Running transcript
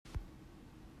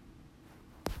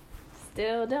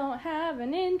still don't have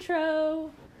an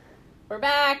intro. We're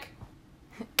back.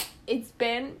 It's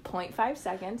been 0.5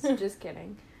 seconds. Just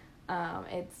kidding.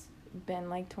 It's been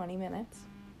like 20 minutes.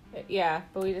 Yeah,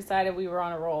 but we decided we were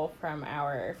on a roll from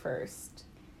our first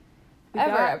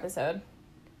episode.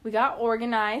 We got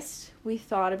organized. We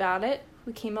thought about it.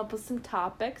 We came up with some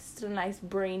topics. Did a nice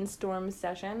brainstorm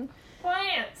session.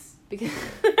 Plants. Because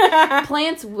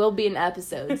plants will be an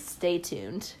episode. Stay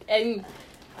tuned. And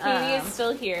Katie is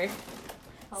still here.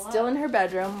 Hello. Still in her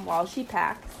bedroom while she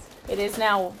packs. It is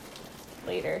now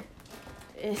later.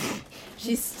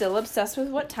 She's still obsessed with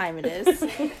what time it is.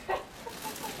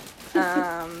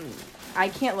 I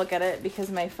can't look at it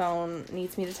because my phone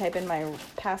needs me to type in my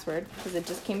password because it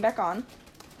just came back on.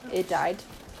 It died.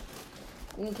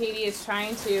 And Katie is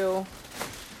trying to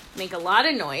make a lot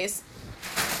of noise.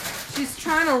 She's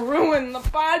trying to ruin the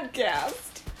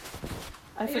podcast.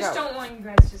 I just don't want you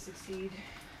guys to succeed.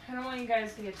 I don't want you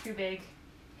guys to get too big.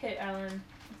 Hit Ellen.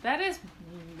 That is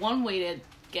one way to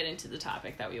get into the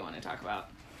topic that we want to talk about.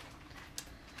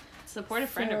 Support a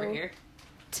friend over here.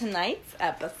 Tonight's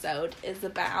episode is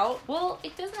about... Well,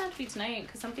 it doesn't have to be tonight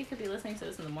because somebody could be listening to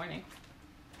this in the morning.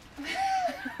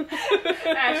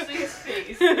 Ashley's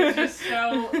face is just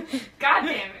so... God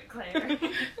damn it, Claire.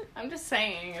 I'm just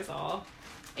saying is all.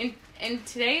 In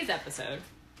today's episode,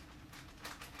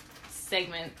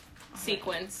 segment,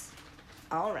 sequence,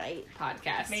 All right.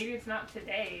 podcast. Maybe it's not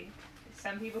today.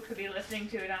 Some people could be listening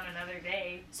to it on another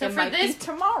day. So It for might this be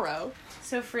tomorrow.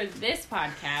 So for this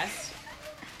podcast,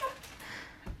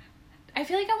 I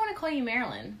feel like I want to call you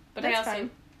Marilyn, but That's I also fine.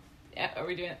 Yeah, are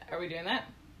we doing that?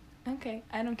 Okay,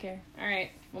 I don't care. All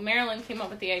right. Well, Marilyn came up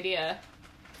with the idea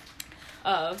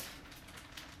of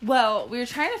Well, we were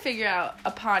trying to figure out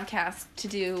a podcast to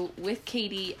do with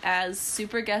Katie as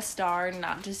super guest star,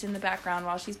 not just in the background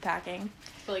while she's packing.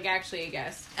 but like actually a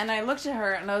guest. And I looked at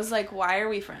her and I was like, why are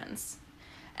we friends?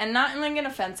 And not in like an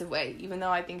offensive way, even though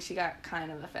I think she got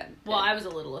kind of offended. Well, I was a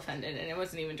little offended, and it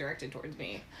wasn't even directed towards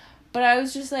me. But I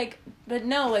was just like, but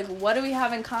no, like, what do we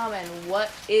have in common? What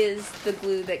is the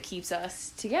glue that keeps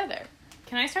us together?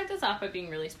 Can I start this off by being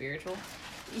really spiritual?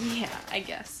 Yeah, I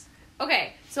guess.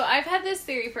 Okay, so I've had this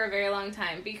theory for a very long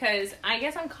time because I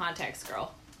guess I'm context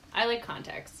girl. I like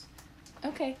context.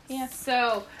 Okay, yeah.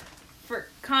 So, for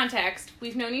context,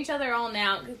 we've known each other all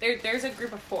now. There's a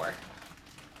group of 4.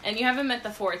 And you haven't met the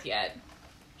 4th yet.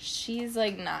 She's,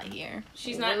 like, not here.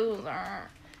 She's not- Loser.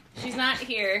 She's not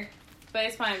here, but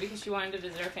it's fine because she wanted to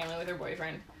visit her family with her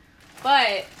boyfriend.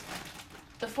 But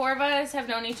the 4 of us have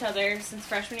known each other since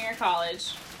freshman year of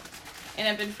college and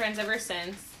have been friends ever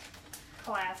since.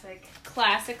 Classic.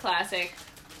 Classic.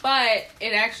 But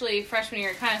it actually, freshman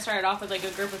year, it kind of started off with like a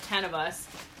group of 10 of us.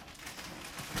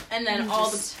 And then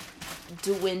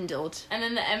dwindled. And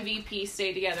then the MVP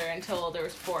stayed together until there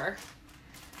was 4.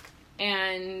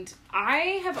 And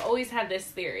I have always had this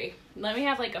theory. Let me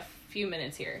have like a few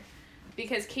minutes here.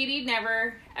 Because Katie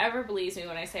never, ever believes me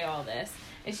when I say all this.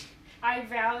 And I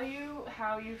value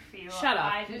how you feel. shut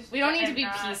up. We don't need to be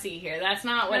PC here. That's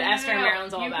not what Esther and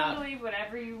Marilyn's all about. You can believe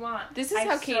whatever you want. This is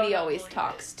how Katie always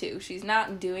talks, too. She's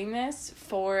not doing this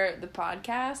for the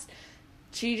podcast.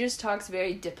 She just talks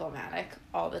very diplomatic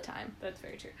all the time. That's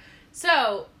very true.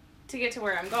 So, to get to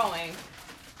where I'm going,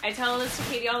 I tell this to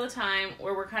Katie all the time,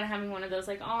 where we're kind of having one of those,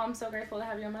 like, oh, I'm so grateful to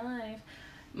have you in my life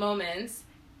moments,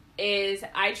 is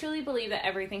I truly believe that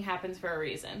everything happens for a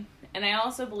reason. And I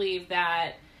also believe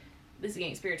that, this is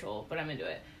getting spiritual, but I'm into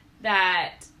it,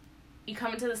 that you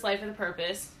come into this life with a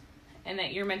purpose, and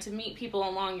that you're meant to meet people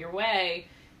along your way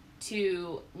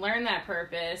to learn that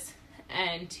purpose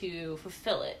and to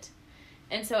fulfill it.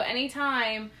 And so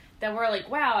anytime that we're like,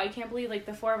 wow, I can't believe like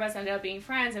the 4 of us ended up being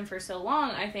friends, and for so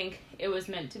long, I think it was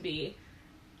meant to be.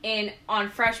 On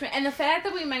freshman, and the fact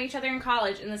that we met each other in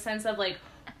college in the sense of like,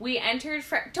 we entered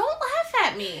don't laugh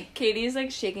at me. Katie's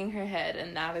like shaking her head,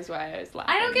 and that is why I was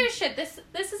laughing. I don't give a shit. This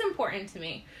is important to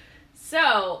me.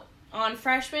 So, on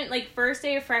freshman, like first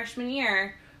day of freshman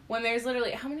year, when there's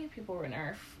literally, how many people were in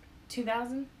our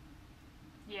 2,000?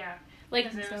 Yeah.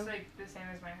 Like, Because it was like the same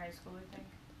as my high school, I think.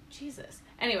 Jesus.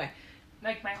 Anyway.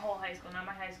 Like my whole high school, not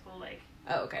my high school, like...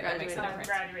 Oh, okay, that makes a difference.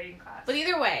 Graduating class. But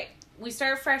either way, we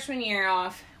start freshman year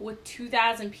off with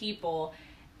 2,000 people,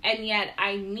 and yet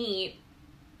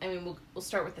we'll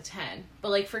start with the 10, but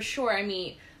like for sure I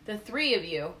meet the 3 of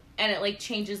you, and it like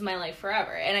changes my life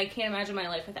forever, and I can't imagine my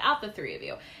life without the 3 of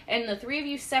you. And the 3 of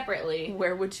you separately,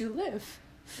 Where would you live?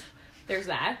 There's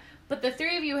that. But the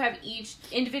 3 of you have each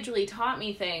individually taught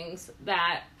me things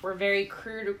that were very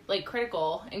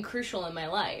critical and crucial in my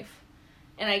life.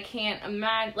 And I can't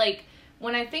imagine, like,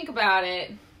 when I think about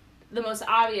it, the most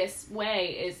obvious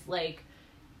way is, like,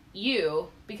 you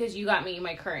because you got me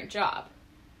my current job.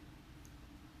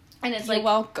 And it's You're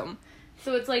welcome.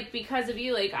 So it's like, because of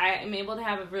you, like, I am able to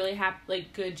have a really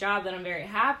good job that I'm very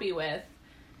happy with.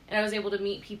 And I was able to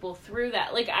meet people through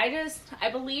that. Like, I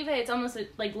believe it's almost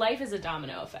like life is a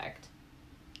domino effect.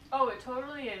 Oh, it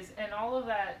totally is. And all of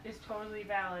that is totally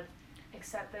valid,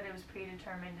 except that it was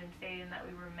predetermined and fate and that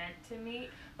we were meant to meet.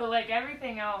 But, like,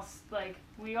 everything else, like,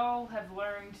 we all have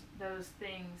learned those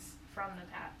things from the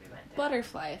path we went down.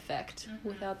 Butterfly effect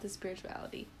without the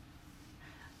spirituality.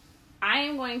 I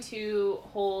am going to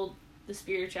hold the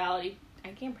spirituality, I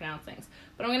can't pronounce things,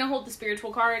 but I'm going to hold the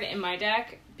spiritual card in my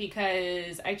deck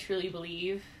because I truly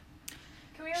believe.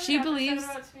 Can we have She an episode believes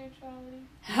about spirituality?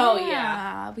 Hell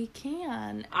yeah. We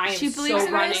can. I am she believes so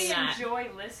in running this. that. Enjoy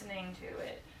listening to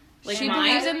it. Like, She mine-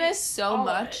 believes in this so all of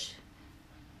much.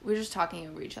 We're just talking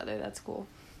over each other. That's cool.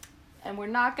 And we're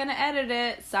not going to edit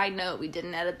it. Side note, we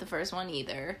didn't edit the first one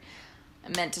either. I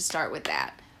meant to start with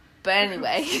that. But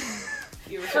anyway.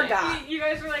 You were Forgot. saying. You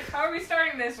guys were like, how are we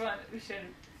starting this one? We should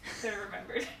have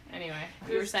remembered. Anyway, It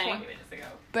you were was saying. 20 minutes ago.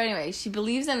 But anyway, she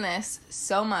believes in this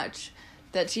so much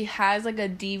that she has like a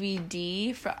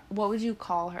DVD for, what would you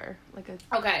call her? Like a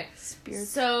Okay. spirit.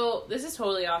 So, this is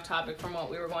totally off topic from what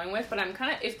we were going with, but I'm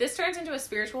kind of, if this turns into a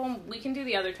spiritual one, we can do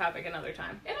the other topic another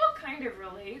time. It all kind of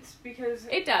relates because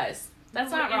It does.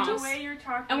 That's not wrong. The way you're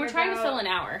talking And we're trying to about fill an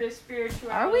hour. the spirituality.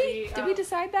 Are we? Did we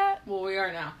decide that? Well, we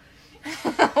are now.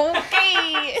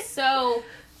 Okay. So,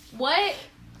 what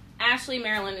Ashley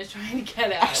Marilyn is trying to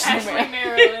get at, Ashley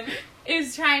Marilyn.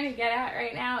 is trying to get at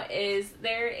right now is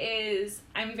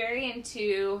I'm very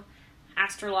into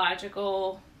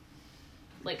astrological,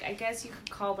 like, I guess you could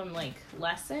call them, like,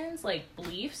 lessons, like,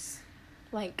 beliefs.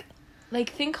 Like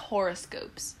think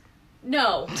horoscopes.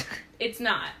 No, it's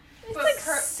not. It's But like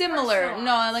similar. personalized.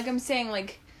 No, like I'm saying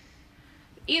like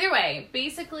Either way,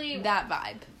 basically, that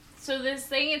vibe. so this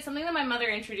thing, it's something that my mother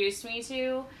introduced me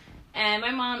to, and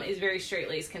my mom is very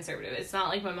straight-laced conservative. It's not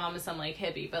like my mom is some, like,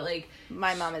 hippie, but, like,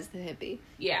 My mom is the hippie.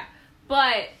 yeah.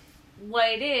 But what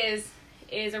it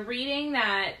is a reading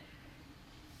that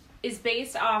is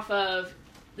based off of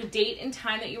the date and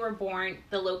time that you were born,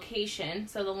 the location,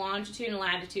 so the longitude and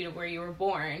latitude of where you were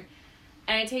born,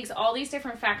 and it takes all these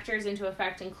different factors into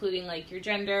effect, including, like, your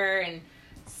gender and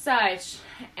such,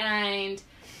 and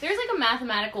there's, like, a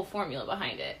mathematical formula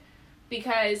behind it,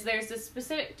 because there's this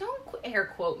specific, don't air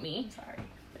quote me, Sorry,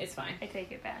 it's fine. I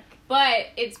take it back. But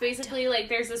it's basically like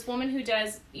there's this woman who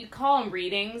does, you call them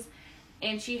readings,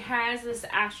 and she has this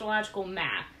astrological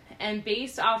map. And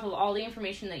based off of all the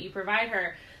information that you provide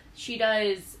her, she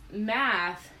does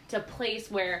math to place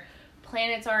where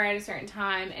planets are at a certain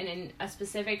time and in a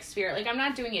specific sphere. Like, I'm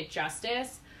not doing it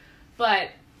justice, but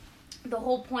the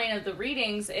whole point of the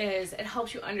readings is it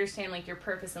helps you understand, like, your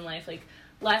purpose in life. Like,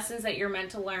 lessons that you're meant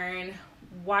to learn,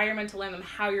 why you're meant to learn them,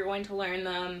 how you're going to learn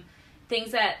them.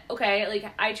 Things that, okay, like,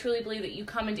 I truly believe that you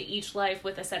come into each life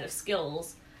with a set of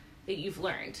skills that you've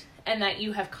learned and that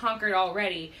you have conquered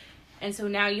already. And so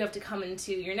now you have to come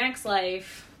into your next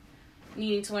life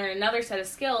needing to learn another set of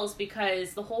skills,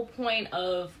 because the whole point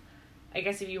of, I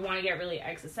guess if you want to get really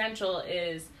existential,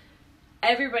 is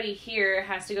everybody here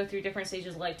has to go through different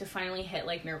stages of life to finally hit,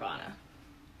 like, nirvana.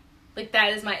 Like,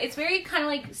 that is it's very kind of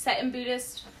like set in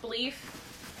Buddhist belief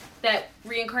that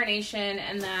reincarnation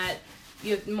and that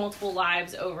you have multiple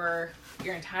lives over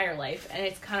your entire life, and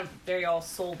it's kind of very all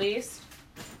soul-based,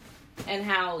 and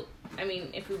how, I mean,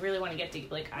 if we really want to get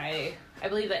deep, like, I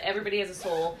believe that everybody has a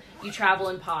soul, you travel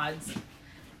in pods,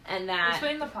 and that...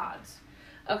 Explain the pods.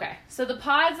 Okay, so the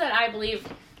pods that I believe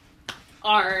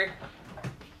are...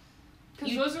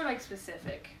 Because those are, like,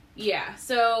 specific. Yeah,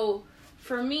 so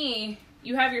for me,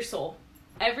 you have your soul.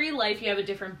 Every life you have a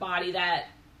different body that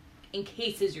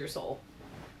encases your soul.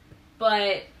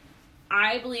 But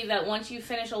I believe that once you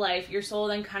finish a life, your soul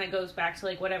then kind of goes back to,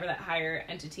 like, whatever that higher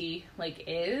entity, like,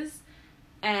 is.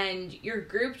 And you're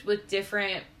grouped with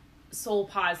different soul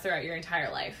pods throughout your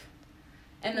entire life.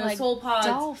 And those Like soul pods...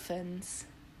 dolphins.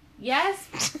 Yes?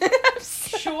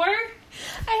 Sure?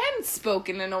 I hadn't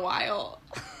spoken in a while.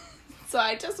 So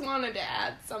I just wanted to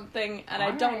add something, and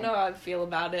I don't Alright. know how I feel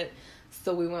about it,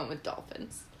 so we went with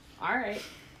dolphins. Alright.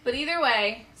 But either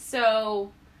way,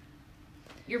 so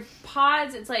your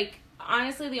pods, it's like,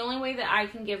 honestly, the only way that I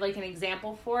can give, like, an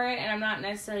example for it, and I'm not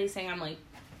necessarily saying I'm, like,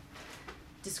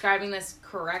 describing this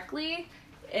correctly,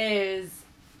 is,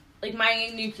 like, my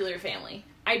nuclear family.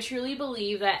 I truly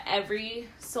believe that every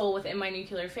soul within my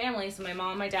nuclear family, so my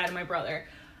mom, my dad, and my brother,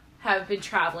 have been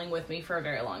traveling with me for a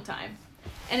very long time.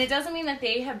 And it doesn't mean that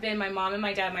they have been my mom and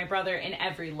my dad and my brother in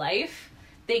every life.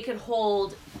 They could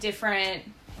hold different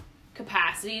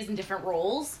capacities and different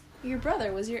roles. Your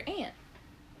brother was your aunt.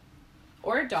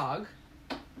 Or a dog.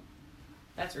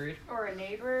 That's rude. Or a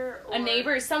neighbor. Or... A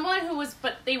neighbor, someone who was,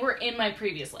 but they were in my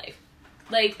previous life.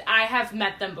 Like, I have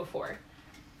met them before.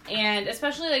 And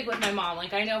especially, like, with my mom,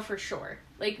 like, I know for sure.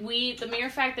 Like, the mere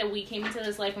fact that we came into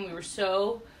this life and we were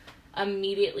so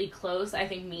immediately close, I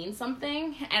think means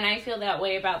something. And I feel that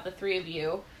way about the three of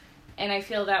you. And I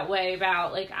feel that way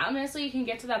about, like, honestly, you can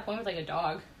get to that point with, like, a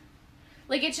dog.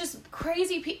 Like, it's just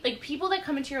crazy, like, people that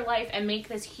come into your life and make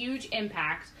this huge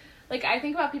impact. Like, I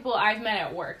think about people I've met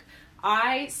at work.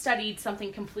 I studied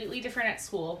something completely different at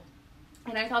school,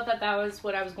 and I thought that was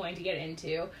what I was going to get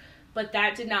into. But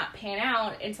that did not pan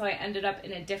out until I ended up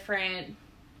in a different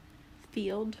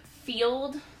field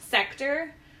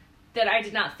sector that I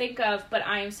did not think of, but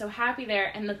I am so happy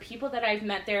there. And the people that I've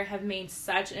met there have made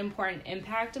such an important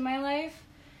impact in my life.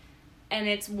 And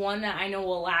it's one that I know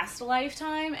will last a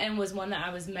lifetime and was one that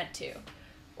I was meant to.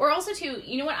 Or also, too,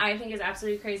 you know what I think is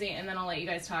absolutely crazy? And then I'll let you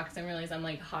guys talk because I realize I'm,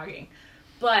 like, hogging.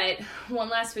 But one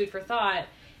last food for thought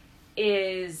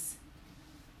is,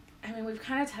 I mean, we've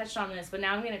kind of touched on this, but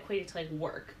now I'm going to equate it to, like,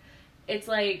 work. It's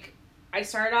like, I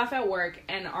started off at work,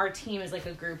 and our team is, like,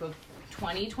 a group of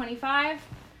 20, 25.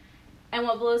 And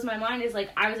what blows my mind is, like,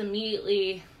 I was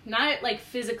immediately, not, like,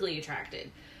 physically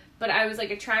attracted, but I was, like,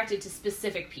 attracted to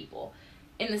specific people.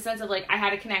 In the sense of, like, I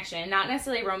had a connection. Not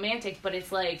necessarily romantic, but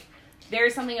it's, like,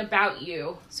 there's something about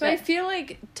you. So I feel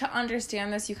like to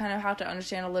understand this, you kind of have to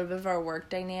understand a little bit of our work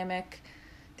dynamic.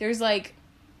 There's, like,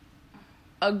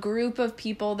 a group of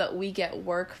people that we get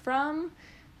work from,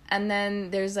 and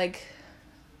then there's, like,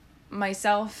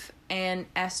 myself and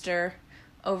Esther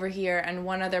over here and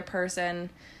one other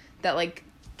person that, like,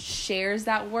 shares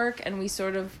that work, and we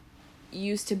sort of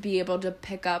used to be able to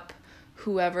pick up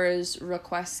whoever's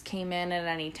requests came in at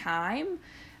any time.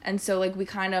 And so, like, we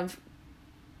kind of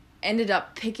ended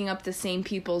up picking up the same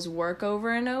people's work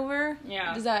over and over.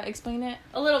 Yeah. Does that explain it?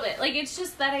 A little bit. Like, it's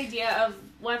just that idea of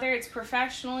whether it's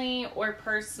professionally or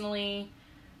personally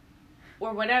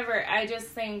or whatever, I just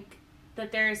think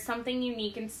that there is something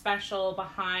unique and special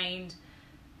behind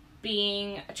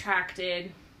being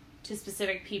attracted to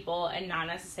specific people and not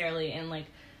necessarily in, like,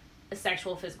 a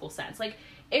sexual, physical sense. Like,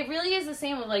 it really is the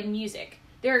same with, like, music.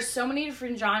 There are so many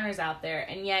different genres out there,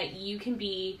 and yet you can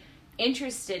be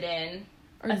interested in...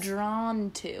 Or drawn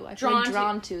to. I feel drawn like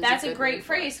drawn to is that's a a great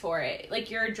phrase for it.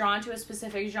 Like, you're drawn to a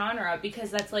specific genre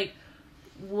because that's, like,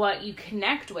 what you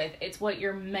connect with. It's what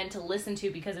you're meant to listen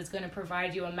to because it's going to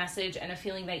provide you a message and a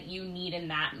feeling that you need in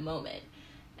that moment.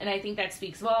 And I think that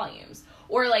speaks volumes.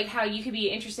 Or, like, how you could be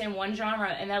interested in one genre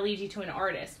and that leads you to an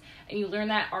artist. And you learn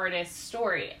that artist's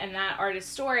story. And that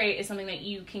artist's story is something that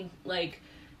you can, like,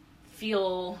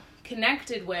 feel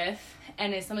connected with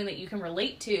and is something that you can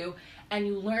relate to. And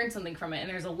you learn something from it. And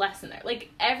there's a lesson there.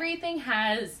 Like, everything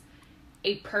has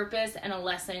a purpose and a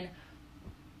lesson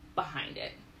behind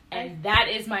it. And that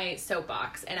is my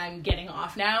soapbox. And I'm getting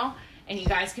off now. And you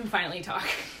guys can finally talk.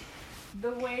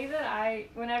 The way that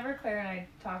whenever Claire and I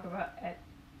talk about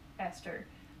Esther,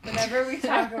 whenever we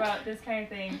talk about this kind of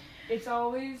thing, it's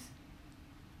always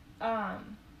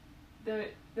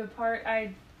the part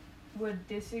I would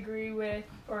disagree with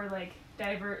or, like,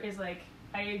 divert is, like,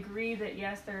 I agree that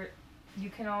yes, you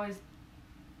can always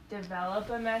develop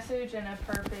a message and a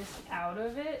purpose out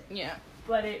of it. Yeah.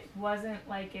 But it wasn't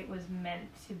like it was meant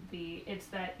to be. It's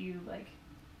that you, like,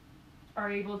 are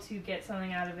able to get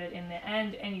something out of it in the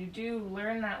end, and you do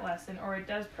learn that lesson, or it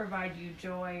does provide you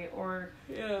joy, or,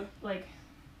 like,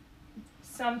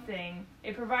 something.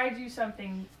 It provides you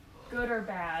something good or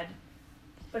bad,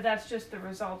 but that's just the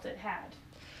result it had.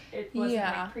 It wasn't,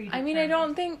 like, predetermined. I mean, I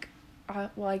don't think...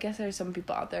 well, I guess there's some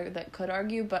people out there that could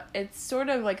argue, but it's sort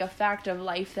of like a fact of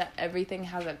life that everything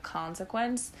has a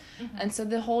consequence. Mm-hmm. And so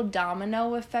the whole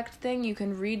domino effect thing, you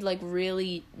can read, like,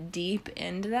 really deep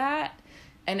into that,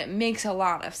 and it makes a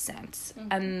lot of sense. Mm-hmm.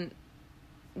 And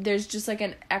there's just, like,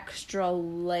 an extra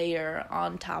layer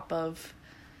on top of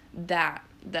that,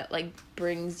 like,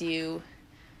 brings you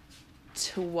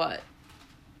to what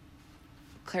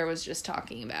Claire was just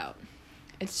talking about.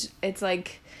 It's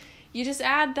like... You just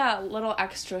add that little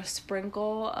extra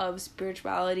sprinkle of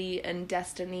spirituality and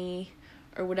destiny,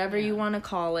 or whatever you want to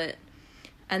call it,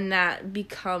 and that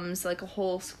becomes, like, a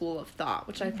whole school of thought,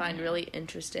 which I find really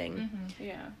interesting. Mm-hmm.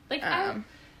 Yeah.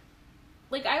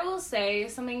 Like, I will say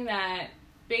something that,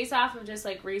 based off of just,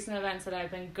 like, recent events that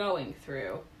I've been going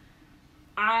through,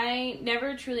 I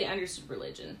never truly understood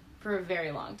religion for a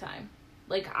very long time.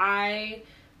 Like, I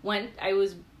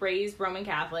was raised Roman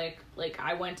Catholic. Like,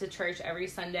 I went to church every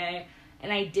Sunday,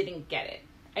 and I didn't get it.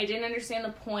 I didn't understand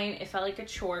the point. It felt like a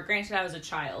chore. Granted, I was a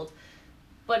child.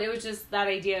 But it was just that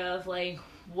idea of, like,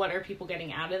 what are people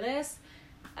getting out of this?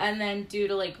 And then due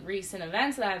to, like, recent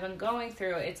events that I've been going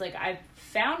through, it's, like, I've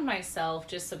found myself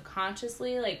just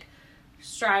subconsciously, like,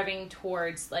 striving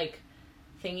towards, like,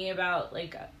 thinking about,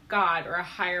 like, God or a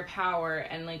higher power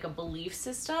and, like, a belief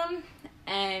system.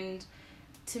 And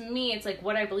to me, it's, like,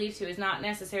 what I believe to is not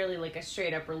necessarily, like, a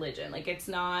straight-up religion. Like, it's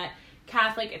not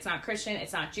Catholic, it's not Christian,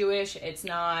 it's not Jewish, it's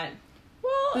not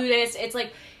Buddhist. It's,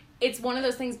 like, it's one of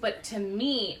those things, but to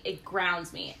me, it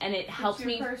grounds me, and it helps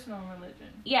me. It's your personal religion.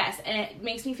 Yes, and it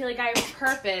makes me feel like I have a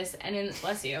purpose, and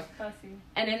bless you. Bless you.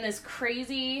 And in this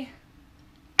crazy,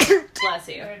 bless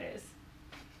you. There it is.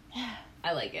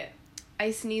 I like it.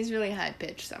 I sneeze really high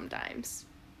pitched sometimes.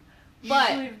 But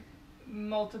Usually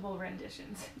multiple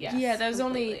renditions. yes, yeah, that was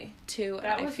completely. only 2. That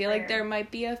and I was feel like rare. there might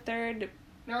be a third.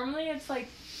 Normally it's like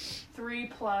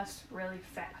 3+ really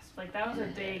fast. Like that was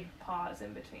a big pause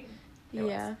in between. It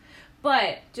Yeah. was.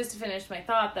 But just to finish my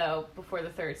thought though, before the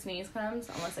third sneeze comes,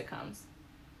 unless it comes.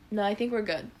 No, I think we're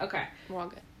good. Okay. We're all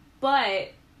good.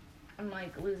 But I'm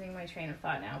like losing my train of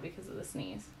thought now because of the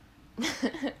sneeze.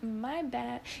 My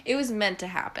bad. It was meant to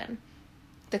happen.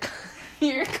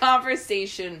 Your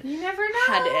conversation You never know.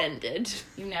 had ended.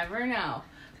 You never know.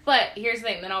 But here's the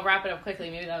thing, then I'll wrap it up quickly.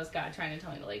 Maybe that was God trying to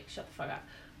tell me to, like, shut the fuck up.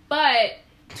 But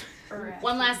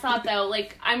one last thought, though.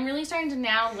 Like, I'm really starting to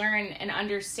now learn and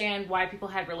understand why people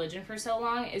had religion for so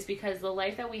long is because the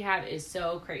life that we have is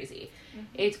so crazy. Mm-hmm.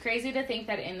 It's crazy to think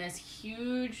that in this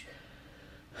huge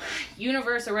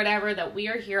universe or whatever that we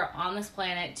are here on this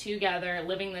planet together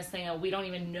living this thing that we don't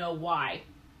even know why.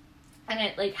 And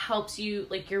it, like, helps you,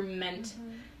 like,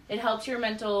 it helps your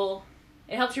mental,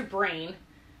 it helps your brain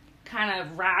kind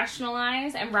of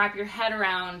rationalize and wrap your head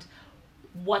around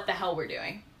what the hell we're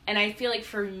doing. And I feel like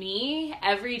for me,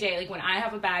 every day, like when I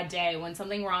have a bad day, when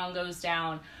something wrong goes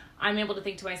down, I'm able to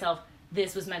think to myself,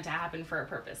 this was meant to happen for a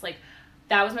purpose. Like,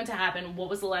 that was meant to happen. What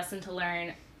was the lesson to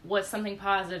learn? What's something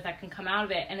positive that can come out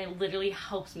of it? And it literally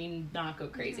helps me not go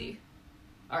crazy.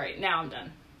 All right, now I'm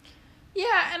done.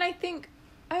 Yeah, and I think,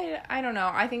 I don't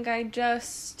know. I think I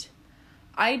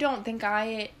don't think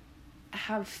I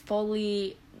have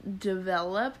fully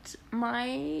developed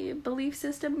my belief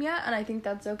system yet, and I think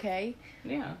that's okay.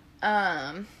 Yeah.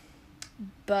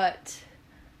 But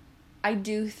I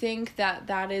do think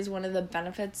that is one of the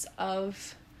benefits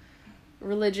of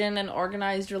religion and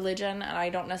organized religion, and I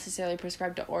don't necessarily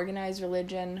prescribe to organized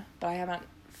religion, but I haven't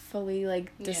fully,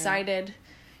 like, decided,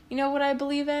 you know, what I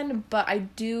believe in, but I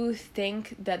do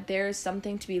think that there's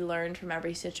something to be learned from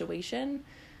every situation.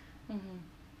 Mm-hmm.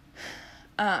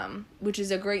 Which is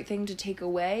a great thing to take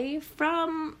away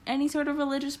from any sort of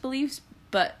religious beliefs,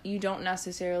 but you don't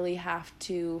necessarily have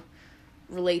to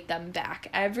relate them back.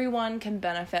 Everyone can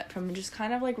benefit from just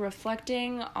kind of like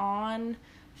reflecting on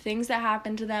things that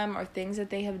happen to them or things that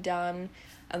they have done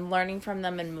and learning from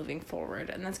them and moving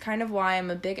forward. And that's kind of why I'm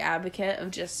a big advocate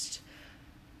of just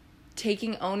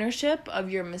taking ownership of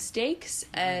your mistakes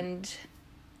and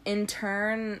in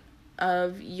turn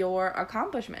of your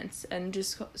accomplishments and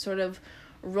just sort of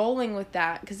rolling with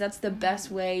that, because that's the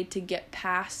best way to get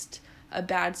past a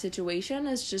bad situation,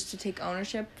 is just to take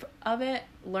ownership of it,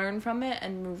 learn from it,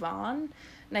 and move on.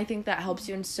 And I think that helps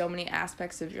you in so many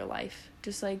aspects of your life.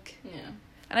 Just like, yeah.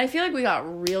 And I feel like we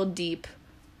got real deep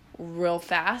real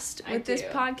fast with this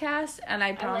podcast, and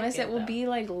I promise it will be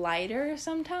like lighter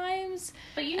sometimes.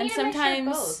 But you need a mixture of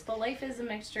both. But life is a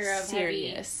mixture of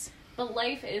serious. Heavy. But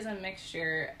life is a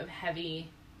mixture of heavy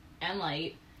and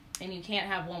light. And you can't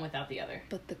have one without the other.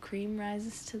 But the cream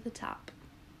rises to the top.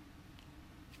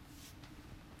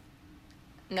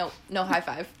 No high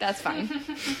five. That's fine.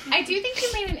 I do think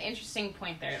you made an interesting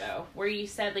point there, though, where you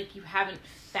said, like, you haven't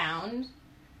found,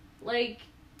 like,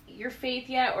 your faith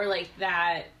yet, or, like,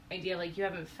 that idea, like, you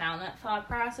haven't found that thought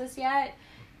process yet.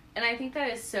 And I think that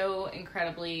is so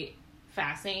incredibly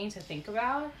fascinating to think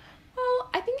about. Well,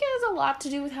 I think it has a lot to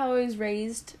do with how I was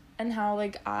raised and how,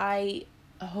 like, I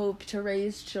hope to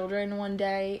raise children one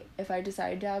day if I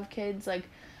decide to have kids. Like,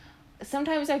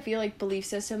 sometimes I feel like belief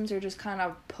systems are just kind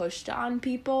of pushed on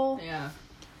people. Yeah.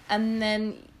 And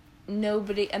then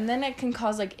it can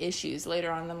cause, like, issues later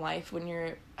on in life when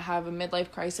you have a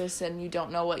midlife crisis and you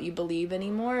don't know what you believe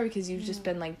anymore because you've just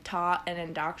been, like, taught and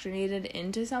indoctrinated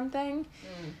into something.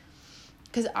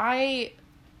 Because I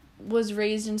was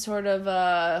raised in sort of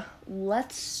a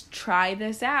let's try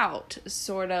this out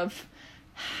sort of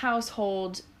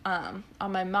household. On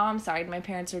my mom's side, my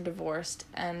parents are divorced,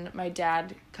 and my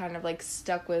dad kind of, like,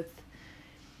 stuck with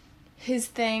his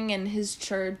thing and his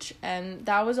church, and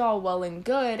that was all well and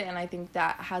good, and I think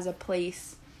that has a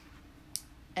place,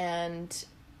 and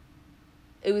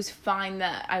it was fine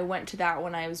that I went to that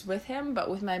when I was with him. But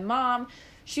with my mom,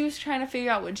 she was trying to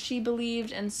figure out what she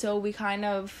believed, and so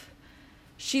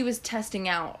she was testing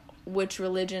out which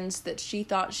religions that she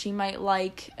thought she might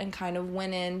like, and kind of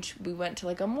went in. We went to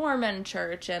like a Mormon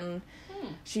church, and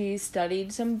she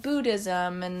studied some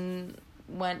Buddhism and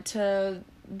went to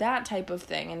that type of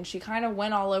thing, and she kind of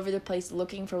went all over the place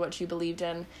looking for what she believed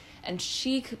in. And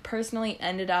she personally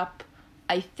ended up,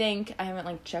 I think, I haven't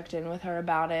like checked in with her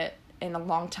about it in a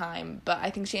long time, but I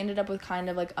think she ended up with kind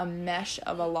of like a mesh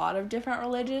of a lot of different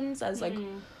religions as like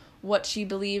what she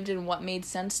believed and what made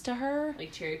sense to her.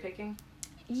 Like cherry picking?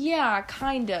 Yeah,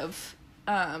 kind of.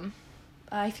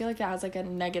 I feel like that has like a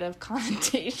negative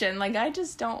connotation. Like, I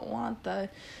just don't want the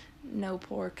no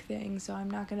pork thing, so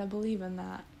I'm not gonna believe in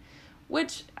that.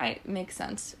 Which makes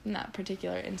sense in that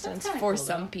particular instance for cool,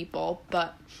 some though. people.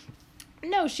 But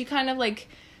no, she kind of like,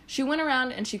 she went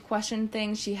around and she questioned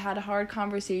things. She had hard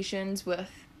conversations with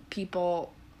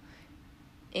people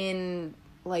in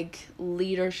like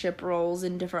leadership roles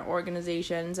in different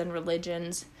organizations and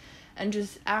religions, and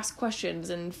just asked questions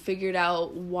and figured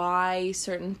out why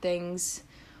certain things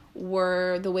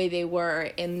were the way they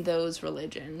were in those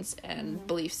religions and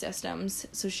belief systems,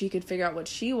 so she could figure out what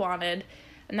she wanted.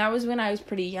 And that was when I was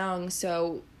pretty young,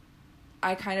 so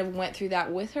I kind of went through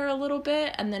that with her a little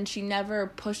bit, and then she never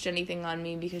pushed anything on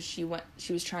me because she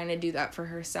was trying to do that for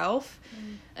herself.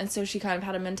 And so she kind of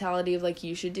had a mentality of like,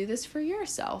 you should do this for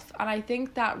yourself. And I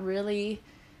think that really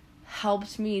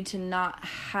helped me to not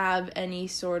have any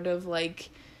sort of like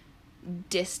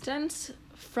distance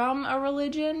from a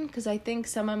religion, because I think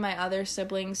some of my other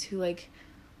siblings who like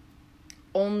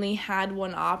only had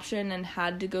one option and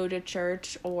had to go to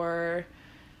church, or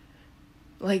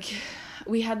like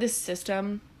we had this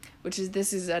system,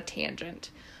 this is a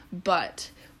tangent, but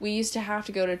we used to have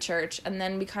to go to church, and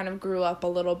then we kind of grew up a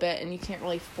little bit, and you can't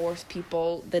really force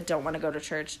people that don't want to go to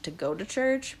church.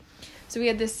 So we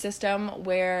had this system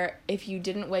where if you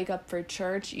didn't wake up for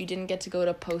church, you didn't get to go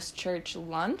to post-church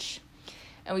lunch.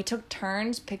 And we took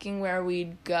turns picking where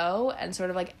we'd go, and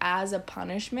sort of like as a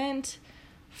punishment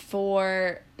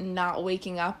for not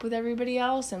waking up with everybody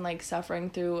else and like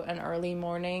suffering through an early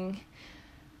morning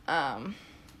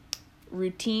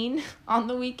routine on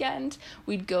the weekend,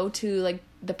 we'd go to like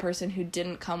the person who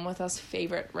didn't come with us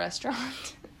favorite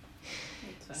restaurant.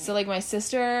 So like my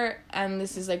sister, and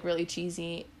this is like really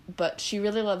cheesy, but she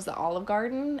really loves the Olive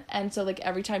Garden, and so like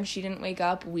every time she didn't wake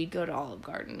up, we'd go to Olive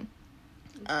Garden.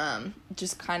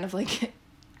 Just kind of like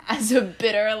as a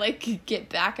bitter like get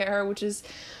back at her, which is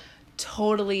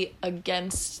totally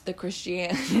against the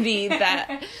Christianity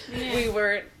that we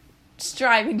were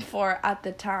striving for at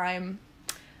the time.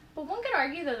 But one could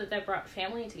argue though that brought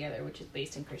family together, which is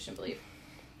based in Christian belief.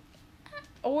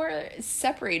 Or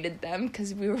separated them,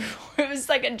 because it was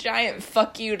like a giant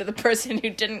fuck you to the person who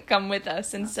didn't come with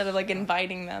us instead of like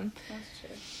inviting them. That's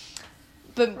true.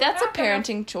 But that's a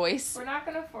parenting choice. We're not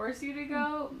gonna force you to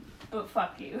go, but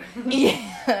fuck you.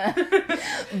 Yeah.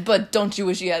 But don't you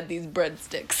wish you had these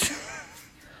breadsticks?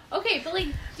 Okay, but like,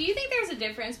 do you think there's a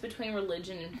difference between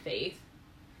religion and faith?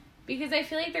 Because I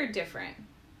feel like they're different.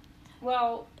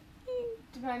 Well,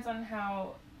 depends on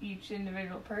how each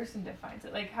individual person defines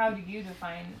it. Like, how do you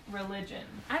define religion?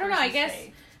 I don't know, I versus guess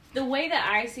faith? the way that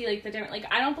I see, like, the different, like,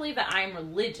 I don't believe that I'm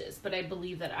religious, but I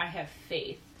believe that I have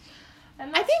faith.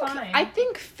 And that's fine. I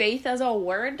think faith as a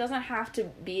word doesn't have to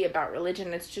be about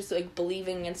religion. It's just like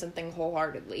believing in something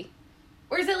wholeheartedly.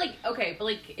 Or is it like, okay, but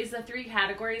like, is the three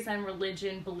categories then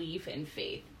religion, belief, and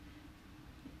faith?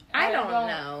 I don't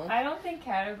know. I don't think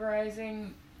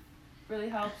categorizing really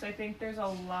helps. I think there's a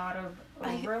lot of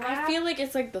overlap. I feel like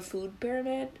it's like the food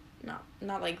pyramid.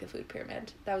 Not like the food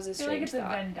pyramid. That was a I feel strange like it's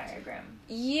thought. a Venn diagram.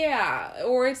 Yeah,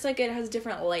 or it's like it has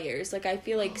different layers. Like I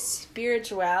feel like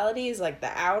spirituality is like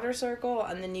the outer circle,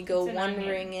 and then you go one onion.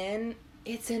 ring in.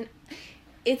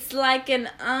 It's like an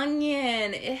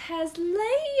onion. It has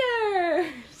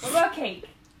layers. What about cake?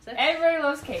 Everybody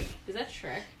loves cake. Is that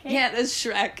Shrek? Cake? Yeah, that's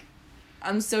Shrek.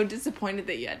 I'm so disappointed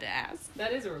that you had to ask.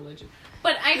 That is a religion.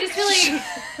 But I just feel like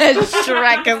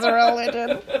Shrek is a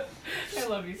religion. I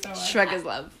love you so much. Shrek is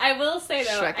love. I will say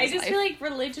though, Shrek I is just life. feel like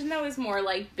religion though is more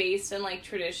like based in like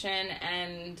tradition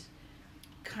and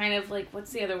kind of like,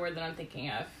 what's the other word that I'm thinking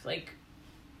of? Like,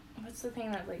 what's the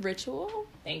thing that like Ritual?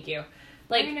 Thank you.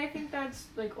 Like, I think that's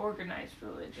like organized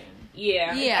religion.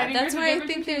 yeah. Yeah, I that's there's a why I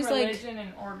difference think between there's like religion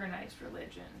and organized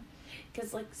religion.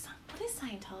 Because like, what is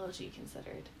Scientology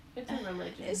considered? It's a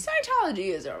religion. Scientology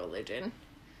is a religion.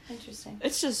 Interesting.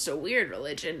 It's just a weird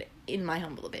religion, in my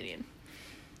humble opinion.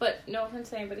 But no offense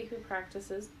to anybody who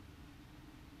practices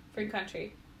free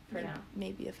country for now.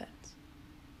 Maybe offense.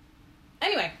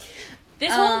 Anyway,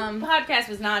 this whole podcast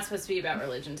was not supposed to be about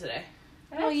religion today.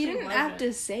 Well, you didn't have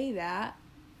to say that.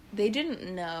 They didn't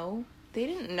know. They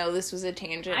didn't know this was a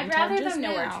tangent. I'd rather them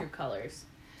know our true colors.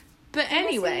 But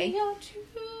anyway.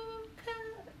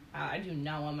 I do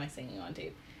not want my singing on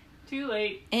tape. Too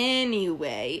late.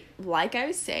 Anyway, like I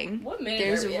was saying, what minute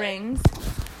there's are we rings.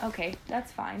 Okay,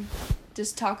 that's fine.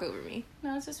 Just talk over me.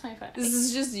 No, it's just my fun. This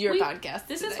is just your podcast.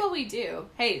 This today. is what we do.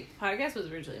 Hey, podcast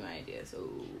was originally my idea, so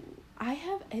I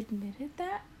have admitted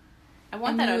that. I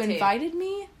want and that you on tape. Invited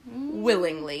me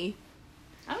willingly.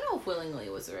 I don't know if willingly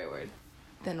was the right word.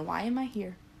 Then why am I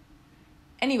here?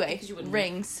 Anyway,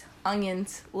 rings,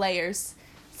 onions, layers.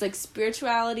 It's like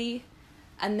spirituality,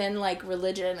 and then like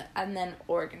religion, and then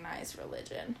organized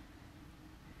religion.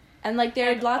 And like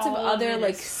there are lots of other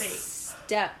like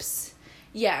steps.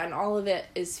 Yeah, and all of it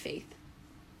is faith.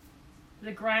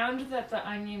 The ground that the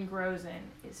onion grows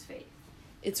in is faith.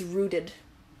 It's rooted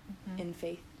in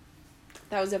faith.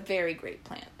 That was a very great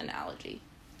plant analogy.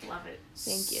 Love it.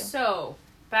 Thank you. So,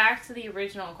 back to the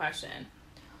original question.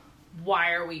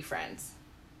 Why are we friends?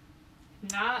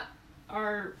 Not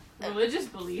our religious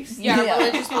beliefs. Yeah,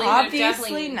 religious beliefs.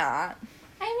 Obviously not.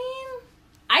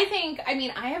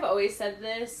 I have always said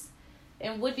this,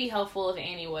 and would be helpful if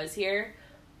Annie was here,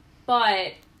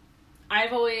 but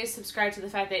I've always subscribed to the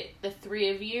fact that the three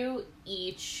of you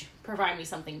each provide me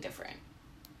something different.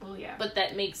 Well, yeah. But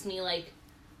that makes me, like,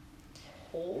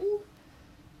 whole?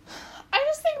 I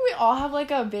just think we all have,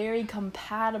 like, a very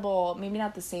compatible, maybe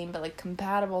not the same, but, like,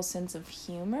 compatible sense of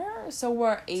humor. So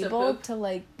we're able to,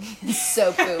 like...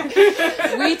 so poop.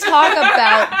 We talk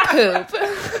about poop.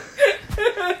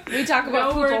 We talk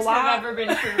about poop a lot. No words have ever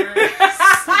been truer.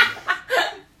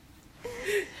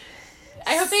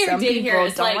 I hope they did hear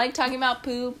us. Don't like talking about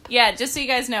poop. Yeah, just so you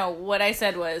guys know, what I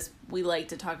said was we like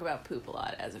to talk about poop a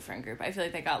lot as a friend group. I feel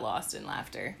like that got lost in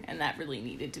laughter, and that really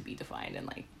needed to be defined and,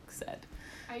 like, said.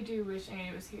 I do wish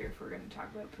Annie was here if we're going to talk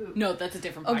about poop. No, that's a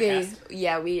different podcast. Okay,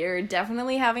 yeah, we are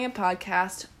definitely having a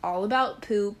podcast all about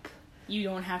poop. You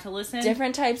don't have to listen.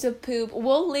 Different types of poop.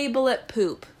 We'll label it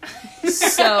poop.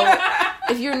 So,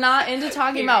 if you're not into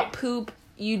talking about poop,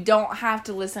 you don't have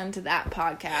to listen to that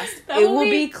podcast. It will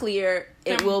be clear.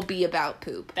 It will be about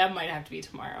poop. That might have to be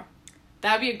tomorrow.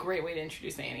 That would be a great way to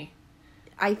introduce Annie.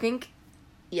 I think,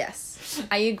 yes.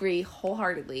 I agree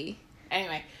wholeheartedly.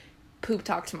 Anyway. Poop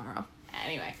talk tomorrow.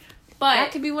 Anyway. But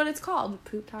that could be what it's called.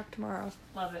 Poop talk tomorrow.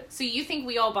 Love it. So you think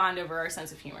we all bond over our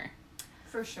sense of humor?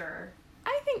 For sure.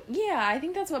 I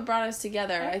think that's what brought us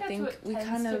together. I think we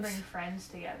kind of bring friends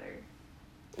together.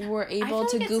 We're able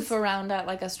to goof around at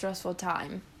like a stressful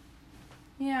time.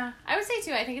 Yeah. I would say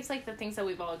too, I think it's like the things that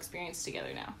we've all experienced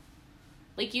together now.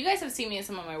 Like you guys have seen me in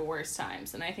some of my worst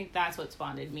times, and I think that's what's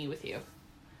bonded me with you.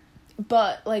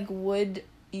 But like, would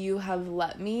you have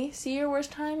let me see your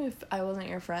worst time if I wasn't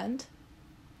your friend?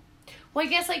 Well, I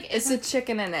guess like it's a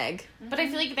chicken and egg. But I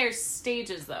feel like there's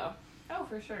stages though. Oh,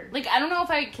 for sure. Like, I don't know if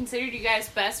I considered you guys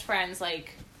best friends,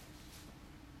 like,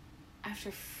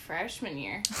 after freshman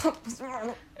year.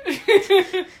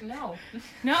 No.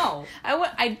 No.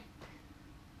 It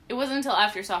wasn't until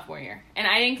after sophomore year. And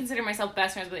I didn't consider myself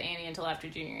best friends with Annie until after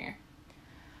junior year.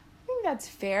 I think that's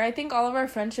fair. I think all of our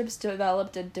friendships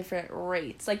developed at different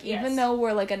rates. Like, even though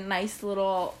we're, like, a nice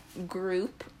little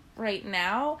group right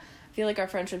now, I feel like our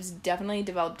friendships definitely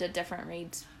developed at different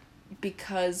rates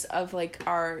because of, like,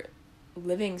 our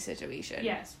living situation.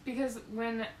 Yes, because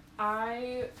when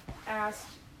I asked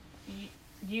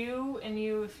you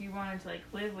if you wanted to like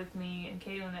live with me and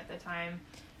Caitlin at the time,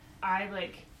 I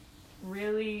like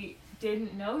really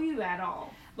didn't know you at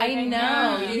all. Like, I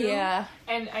know you, yeah,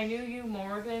 and I knew you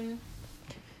more than.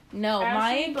 No, Ashley,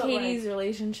 my and Katie's like,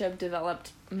 relationship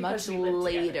developed much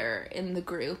later in the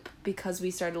group because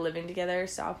we started living together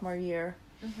sophomore year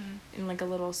in like a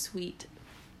little suite.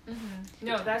 Mm-hmm.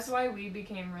 No, that's why we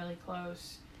became really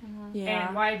close. Mm-hmm. Yeah.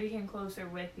 And why I became closer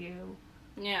with you.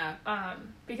 Yeah.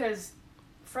 Because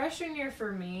freshman year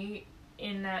for me,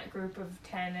 in that group of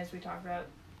 10, as we talked about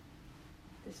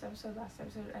this episode, last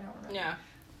episode, I don't remember. Yeah.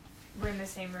 We're in the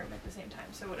same room at the same time,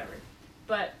 so whatever.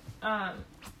 But,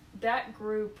 that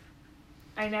group,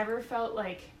 I never felt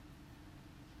like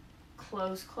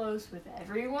close with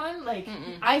everyone. Like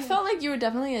I felt like you were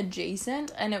definitely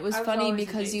adjacent, and it was funny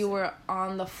because you were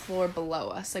on the floor below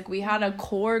us. Like we had a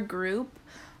core group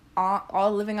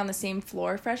all living on the same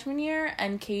floor freshman year,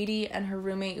 and Katie and her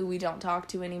roommate, who we don't talk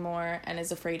to anymore and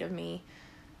is afraid of me,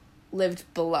 lived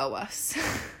below us.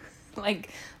 Like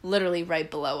literally right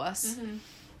below us.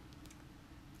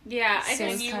 Yeah, I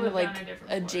think it was kind of like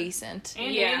adjacent.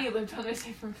 And Annie lived on the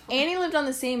same floor. Annie lived on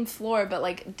the same floor, but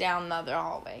like down the other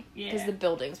hallway. Because the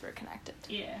buildings were connected.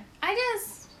 Yeah.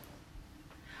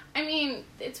 I mean,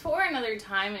 it's for another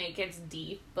time and it gets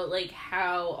deep, but, like,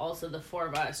 how also the four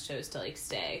of us chose to, like,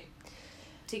 stay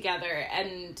together,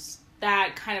 and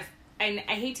that kind of,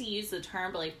 I hate to use the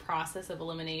term, but, like, process of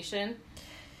elimination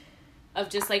of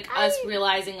just, like, us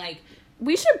realizing, like,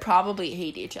 we should probably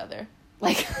hate each other.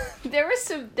 Like, there's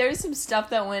some stuff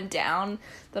that went down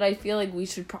that I feel like we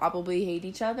should probably hate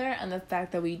each other, and the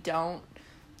fact that we don't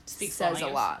speaks says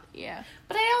volumes. a lot. Yeah.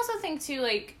 But I also think, too,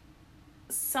 like,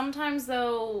 sometimes,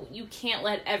 though, you can't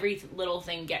let every little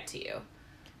thing get to you.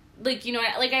 Like, you know,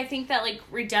 like, I think that, like,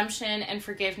 redemption and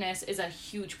forgiveness is a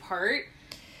huge part,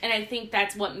 and I think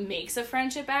that's what makes a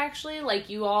friendship, actually. Like,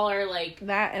 you all are, like...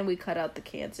 That, and we cut out the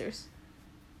cancers.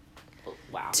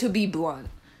 Wow. To be blunt.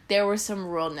 There were some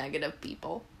real negative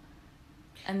people.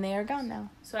 And they are gone now.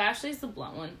 So Ashley's the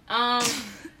blunt one.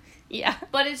 Yeah.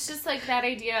 But it's just, like, that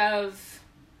idea of...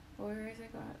 Where is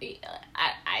it going?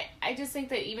 I just think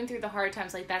that even through the hard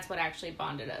times, like, that's what actually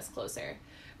bonded us closer.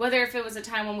 Whether if it was a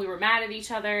time when we were mad at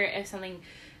each other,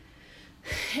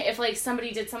 if, like,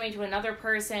 somebody did something to another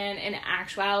person, in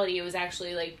actuality, it was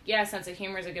actually, like, yeah, sense of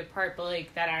humor is a good part, but,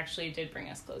 like, that actually did bring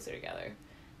us closer together.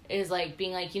 Is, like,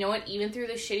 being like, you know what, even through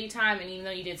this shitty time, and even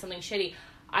though you did something shitty,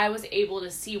 I was able to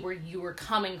see where you were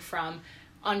coming from,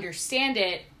 understand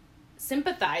it,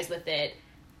 sympathize with it,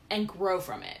 and grow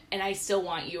from it. And I still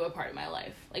want you a part of my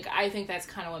life. Like, I think that's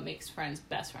kind of what makes friends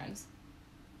best friends.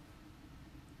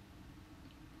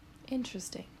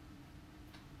 Interesting.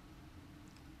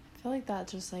 I feel like that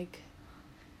just, like...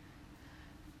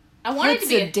 I wanted to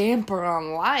be a damper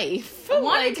on life. I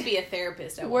wanted to be a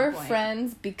therapist at one point. We're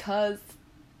friends because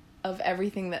of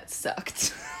everything that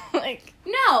sucked. Like,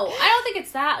 no, I don't think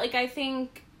it's that. Like, I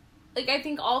think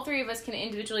all three of us can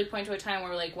individually point to a time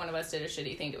where, like, one of us did a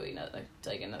shitty thing to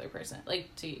another person.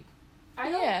 Like, to...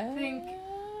 I don't think...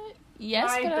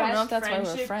 Yes, my but I don't know if that's why we're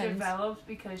friendship friends. developed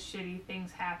because shitty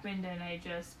things happened and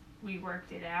we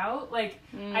worked it out. Like,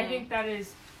 I think that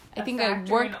is a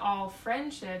factor in all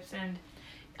friendships, and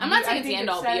I'm not saying it's the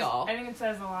end-all, be-all. I think it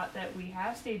says a lot that we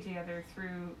have stayed together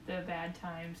through the bad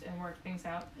times and worked things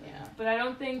out. Yeah. But I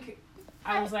don't think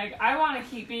I was like, I want to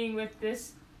keep being with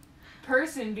this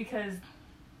person because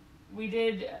we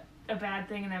did a bad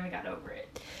thing and then we got over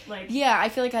it. Like, yeah, I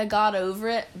feel like I got over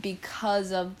it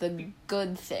because of the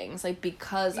good things. Like,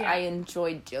 because I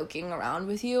enjoyed joking around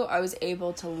with you, I was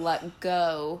able to let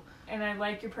go. And I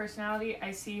like your personality.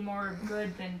 I see more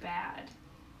good than bad.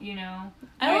 You know?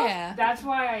 Yeah. That's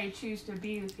why I choose to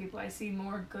be with people. I see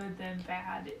more good than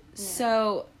bad. Yeah.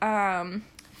 So,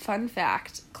 fun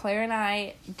fact, Claire and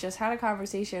I just had a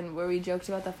conversation where we joked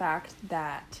about the fact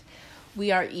that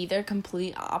we are either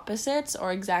complete opposites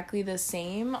or exactly the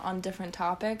same on different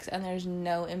topics, and there's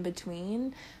no in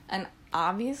between. And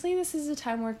obviously this is a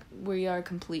time where we are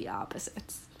complete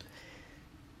opposites.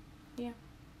 Yeah.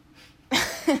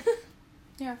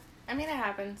 Yeah. I mean, it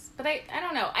happens. But I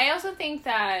don't know. I also think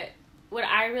that what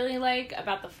I really like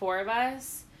about the four of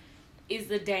us is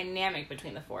the dynamic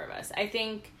between the four of us. I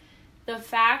think the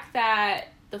fact that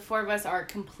the four of us are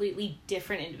completely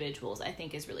different individuals, I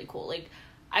think is really cool. Like,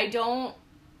 I don't...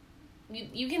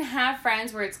 You can have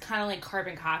friends where it's kind of like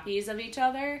carbon copies of each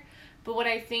other, but what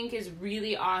I think is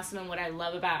really awesome and what I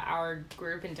love about our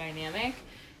group and dynamic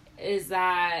is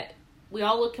that we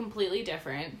all look completely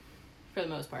different, for the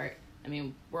most part. I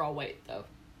mean, we're all white, though,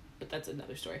 but that's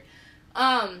another story.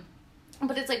 But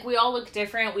it's like we all look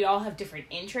different. We all have different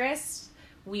interests.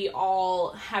 We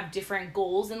all have different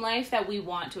goals in life that we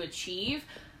want to achieve.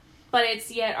 But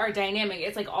it's yet our dynamic.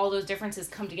 It's like all those differences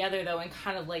come together, though, and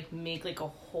kind of, like, make, like, a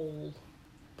whole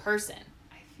person.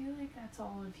 I feel like that's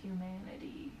all of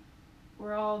humanity.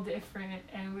 We're all different,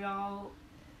 and we all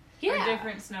are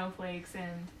different snowflakes,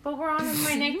 and... But we're on a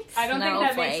minute. I don't think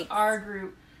that makes our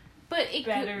group But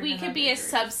we could be a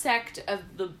subsect of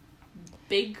the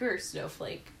bigger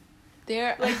snowflake.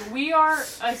 Like, we are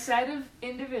a set of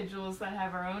individuals that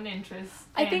have our own interests.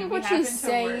 I think what she's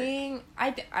saying,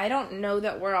 I don't know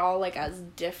that we're all, like, as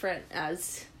different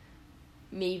as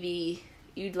maybe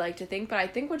you'd like to think, but I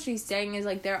think what she's saying is,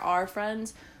 like, there are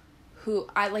friends who,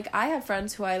 I have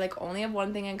friends who I, like, only have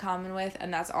one thing in common with,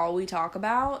 and that's all we talk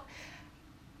about,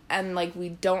 and, like, we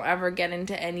don't ever get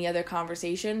into any other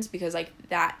conversations, because, like,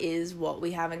 that is what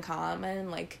we have in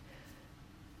common, like,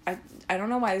 I don't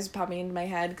know why this is popping into my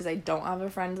head, because I don't have a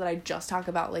friend that I just talk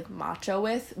about, like, matcha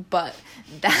with, but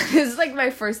that is, like, my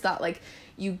first thought. Like,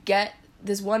 you get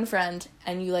this one friend,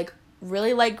 and you, like,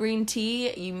 really like green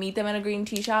tea, you meet them in a green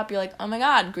tea shop, you're like, oh my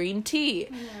god, green tea.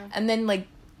 Yeah. And then, like,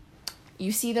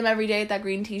 you see them every day at that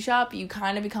green tea shop, you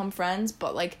kind of become friends,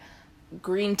 but, like,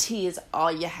 green tea is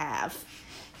all you have.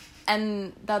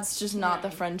 And that's just not the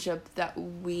Right. friendship that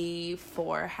we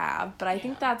four have. But I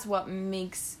think Yeah. that's what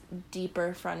makes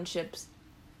deeper friendships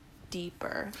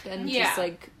deeper than Yeah. just,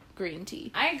 like, green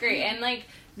tea. I agree. And, like,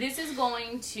 this is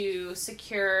going to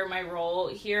secure my role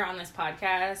here on this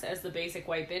podcast as the basic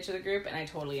white bitch of the group, and I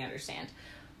totally understand.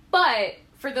 But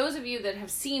for those of you that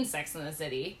have seen Sex and the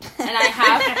City, and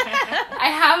I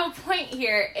have a point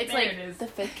here. It's There like, it is. The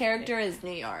fifth character is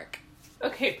New York.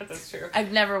 okay, but that's true.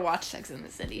 I've never watched Sex and the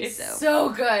City, It's so. so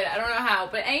good. I don't know how,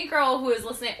 but any girl who is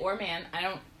listening, or man,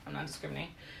 I'm not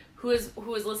discriminating, who is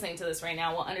listening to this right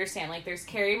now will understand. Like, there's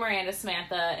Carrie, Miranda,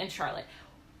 Samantha, and Charlotte.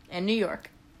 And New York.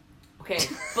 Okay,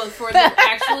 but for the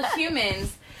actual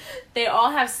humans, they all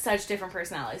have such different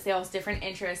personalities. They all have different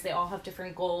interests. They all have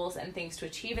different goals and things to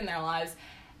achieve in their lives.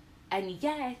 And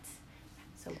yet,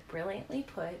 so brilliantly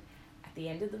put, at the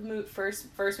end of the first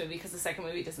movie, because the second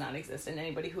movie does not exist, and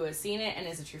anybody who has seen it and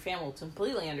is a true fan will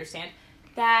completely understand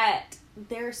that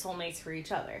they're soulmates for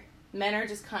each other. Men are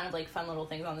just kind of like fun little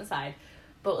things on the side,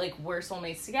 but like we're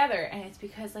soulmates together, and it's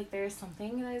because like there's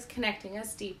something that is connecting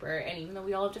us deeper. And even though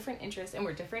we all have different interests and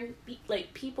we're different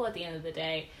like people at the end of the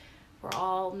day, we're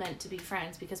all meant to be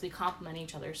friends because we complement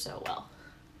each other so well.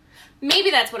 Maybe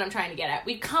that's what I'm trying to get at.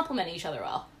 We complement each other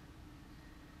well.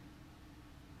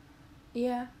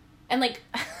 Yeah. And like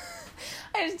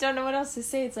I just don't know what else to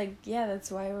say. It's like, yeah,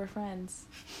 that's why we're friends.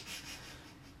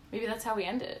 maybe that's how we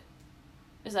end it.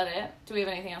 Is that it? Do we have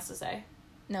anything else to say?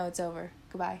 No, it's over.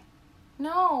 Goodbye.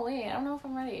 No, wait, I don't know if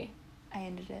I'm ready. I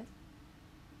ended it.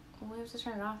 Well, we have to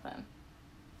turn it off then.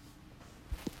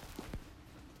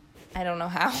 I don't know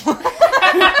how.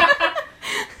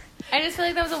 I just feel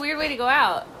like that was a weird way to go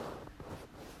out.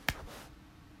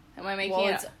 Am I making Well,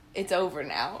 it? it's over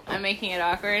now. I'm making it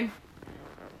awkward.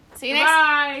 See you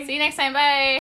Bye. next time. Bye.